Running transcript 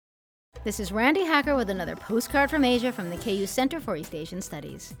This is Randi Hacker with another postcard from Asia from the KU Center for East Asian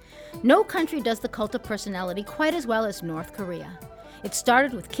Studies. No country does the cult of personality quite as well as North Korea. It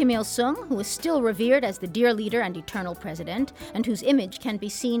started with Kim Il-sung, who is still revered as the dear leader and eternal president, and whose image can be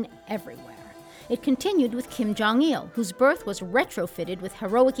seen everywhere. It continued with Kim Jong Il, whose birth was retrofitted with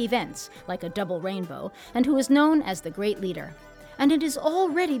heroic events, like a double rainbow, and who is known as the Great Leader. And it is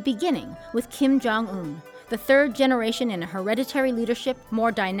already beginning with Kim Jong Un, the third generation in a hereditary leadership more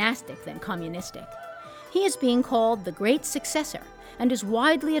dynastic than communistic. He is being called the Great Successor and is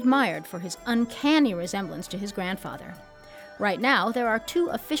widely admired for his uncanny resemblance to his grandfather. Right now, there are two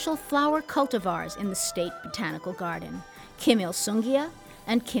official flower cultivars in the state botanical garden, Kimilsungia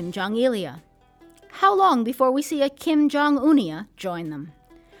and Kimjongilia. How long before we see a Kimjongunia join them?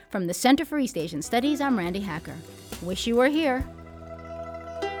 From the Center for East Asian Studies, I'm Randi Hacker. Wish you were here.